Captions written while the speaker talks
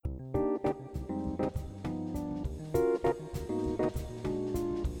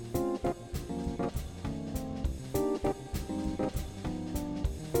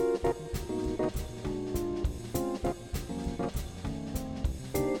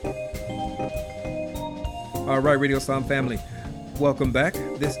All right, Radio Islam family, welcome back.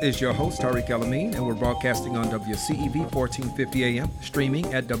 This is your host, Tariq El-Amin, and we're broadcasting on WCEV 1450 AM,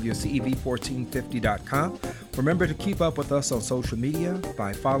 streaming at WCEV1450.com. Remember to keep up with us on social media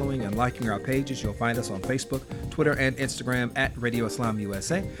by following and liking our pages. You'll find us on Facebook, Twitter, and Instagram at Radio Islam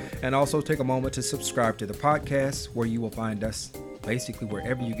USA. And also take a moment to subscribe to the podcast, where you will find us basically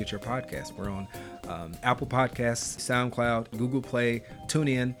wherever you get your podcasts. We're on Apple Podcasts, SoundCloud, Google Play,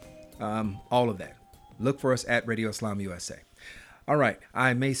 TuneIn, all of that. Look for us at Radio Islam USA. All right,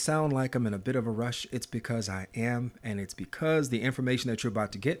 I may sound like I'm in a bit of a rush. It's because I am, and it's because the information that you're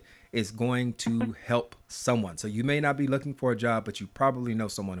about to get is going to help someone. So you may not be looking for a job, but you probably know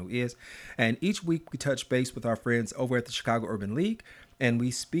someone who is. And each week we touch base with our friends over at the Chicago Urban League, and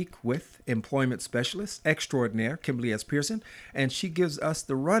we speak with employment specialist extraordinaire Kimberly S. Pearson, and she gives us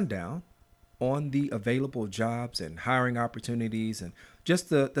the rundown on the available jobs and hiring opportunities and just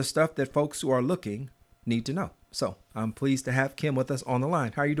the stuff that folks who are looking need to know. So I'm pleased to have Kim with us on the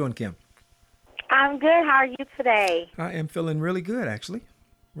line. How are you doing, Kim? I'm good. How are you today? I am feeling really good, actually.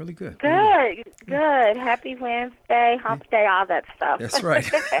 Really good. Good. Happy Wednesday, hump day, all that stuff. That's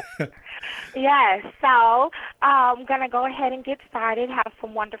right. Yes. So I'm going to go ahead and get started. Have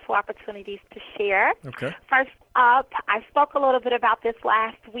some wonderful opportunities to share. Okay. First up, I spoke a little bit about this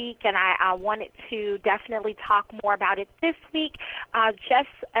last week, and I wanted to definitely talk more about it this week. Just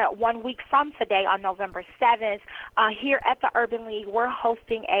 1 week from today, on November 7th, here at the Urban League, we're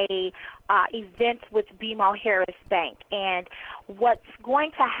hosting a event with BMO Harris Bank. And what's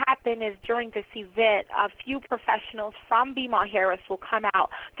going to happen is during this event, a few professionals from BMO Harris will come out.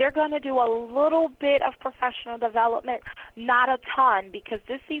 They're going to do a little bit of professional development, not a ton, because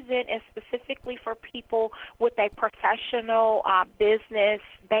this event is specifically for people with a professional business,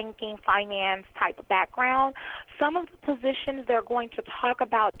 banking, finance type of background. Some of the positions they're going to talk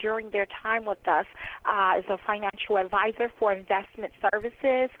about during their time with us is a financial advisor for investment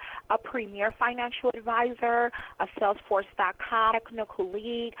services, a premier financial advisor, a Salesforce.com technical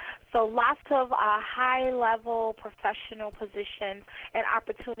lead. So lots of high-level professional positions and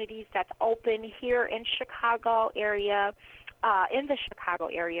opportunities that's open here in Chicago area. In the Chicago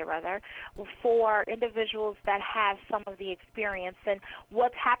area, for individuals that have some of the experience. And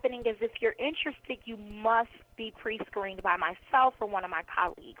what's happening is if you're interested, you must be pre-screened by myself or one of my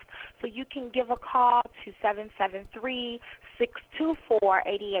colleagues. So you can give a call to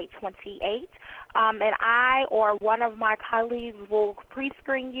 773-624-8828. And I or one of my colleagues will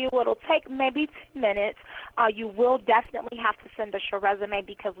pre-screen you. It'll take maybe 10 minutes. You will definitely have to send us your resume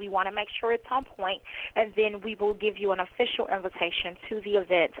because we want to make sure it's on point, and then we will give you an official invitation to the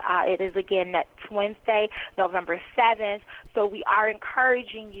event. It is, again, next Wednesday, November 7th, so we are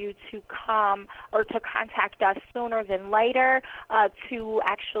encouraging you to come or to contact us sooner than later to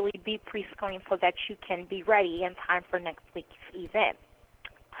actually be pre-screened so that you can be ready in time for next week's event.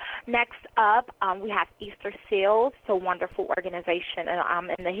 Next up, we have Easter Seals, a wonderful organization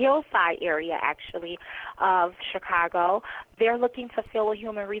in the Hillside area, actually, of Chicago. They're looking to fill a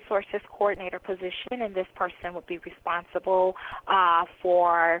human resources coordinator position, and this person would be responsible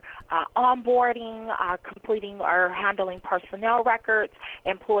for onboarding, completing or handling personnel records,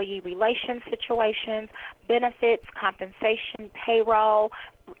 employee relations situations, benefits, compensation, payroll,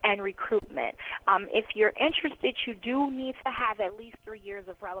 and recruitment. If you're interested, you do need to have at least 3 years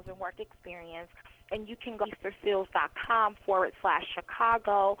of relevant work experience, and you can go to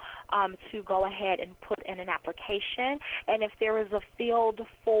easterseals.com/Chicago to go ahead and put in an application. And if there is a field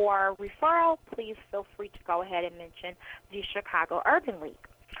for referral, please feel free to go ahead and mention the Chicago Urban League.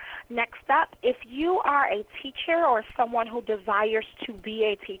 Next up, if you are a teacher or someone who desires to be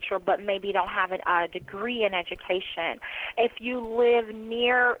a teacher but maybe don't have a degree in education, if you live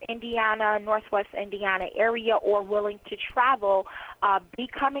near Indiana, Northwest Indiana area, or willing to travel,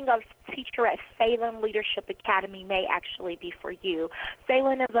 becoming a teacher at Phelan Leadership Academy may actually be for you.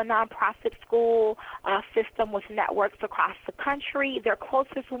 Phelan is a nonprofit school system with networks across the country. Their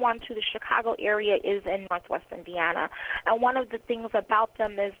closest one to the Chicago area is in Northwest Indiana. And one of the things about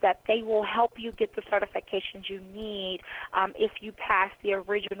them is that they will help you get the certifications you need if you pass the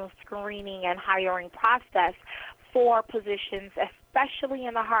original screening and hiring process for positions, especially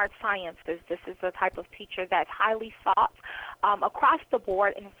in the hard sciences. This is the type of teacher that's highly sought across the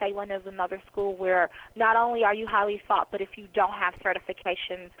board, and Phelan is another school where not only are you highly sought, but if you don't have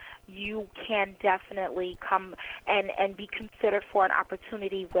certifications, you can definitely come and be considered for an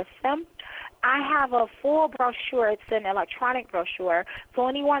opportunity with them. I have a full brochure. It's an electronic brochure. So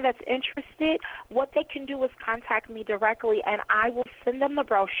anyone that's interested, what they can do is contact me directly, and I will send them the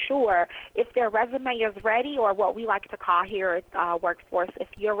brochure. If their resume is ready, or what we like to call here at Workforce, if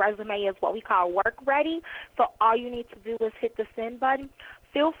your resume is what we call work ready, so all you need to do is hit the send button.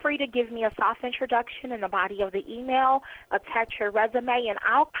 Feel free to give me a soft introduction in the body of the email, attach your resume, and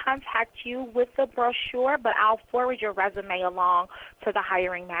I'll contact you with the brochure, but I'll forward your resume along to the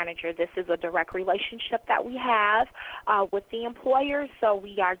hiring manager. This is a direct relationship that we have with the employer, so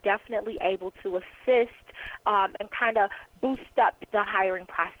we are definitely able to assist and kind of boost up the hiring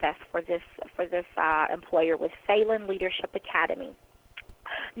process for this employer with Phelan Leadership Academy.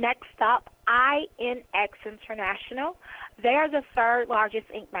 Next up, INX International. They are the third largest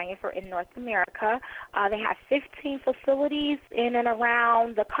ink manufacturer in North America. They have 15 facilities in and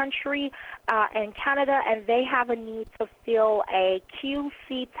around the country and Canada, and they have a need to fill a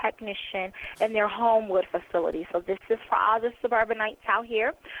QC technician in their Homewood facility. So this is for all the suburbanites out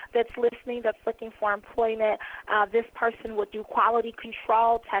here that's listening, that's looking for employment. This person would do quality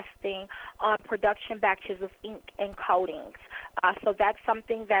control testing on production batches of ink and coatings. So that's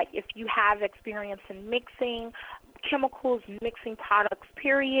something that if you have experience in mixing chemicals, mixing products,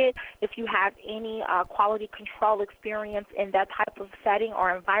 period, if you have any quality control experience in that type of setting or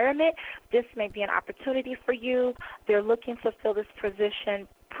environment, this may be an opportunity for you. They're looking to fill this position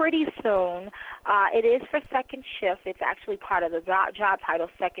pretty soon. It is for second shift. It's actually part of the job title,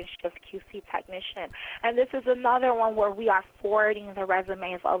 second shift QC technician. And this is another one where we are forwarding the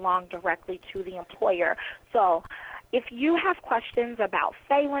resumes along directly to the employer. So if you have questions about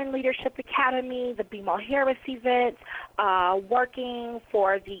Phelan Leadership Academy, the BMO Harris event, working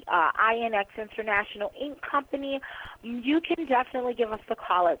for the INX International Ink Company, you can definitely give us a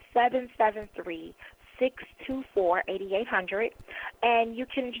call at 773-624-8800, and you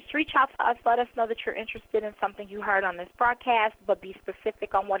can just reach out to us, let us know that you're interested in something you heard on this broadcast, but be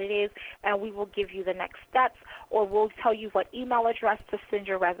specific on what it is, and we will give you the next steps, or we'll tell you what email address to send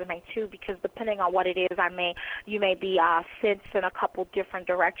your resume to, because depending on what it is, you may be sent in a couple different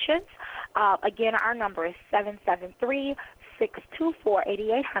directions. Again, our number is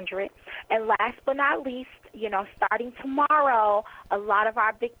 773-624-8800. And last but not least, starting tomorrow, a lot of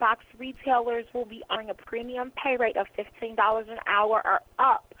our big box retailers will be earning a premium pay rate of $15 an hour or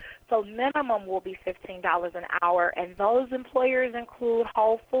up. So minimum will be $15 an hour, and those employers include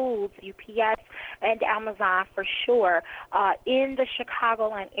Whole Foods, UPS, and Amazon for sure. In the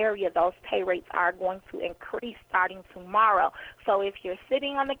Chicagoland area, those pay rates are going to increase starting tomorrow. So if you're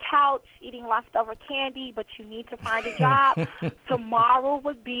sitting on the couch eating leftover candy, but you need to find a job, tomorrow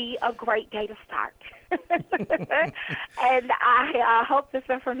would be a great day to start. And I hope this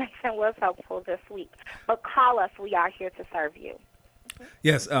information was helpful this week. But call us. We are here to serve you.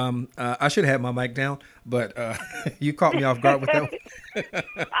 Yes, I should have my mic down, but you caught me off guard with that one.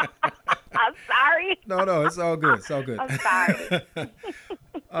 I'm sorry. No, it's all good. It's all good. I'm sorry.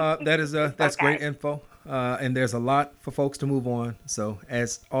 That's okay. Great info, and there's a lot for folks to move on. So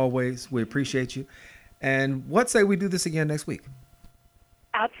as always, we appreciate you. And what say we do this again next week?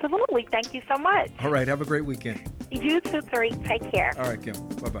 Absolutely. Thank you so much. All right. Have a great weekend. You too, Tariq. Take care. All right, Kim.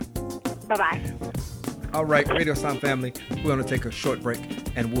 Bye-bye. Bye-bye. All right, Radio Islam family, we're going to take a short break,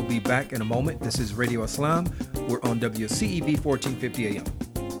 and we'll be back in a moment. This is Radio Islam. We're on WCEV 1450 AM.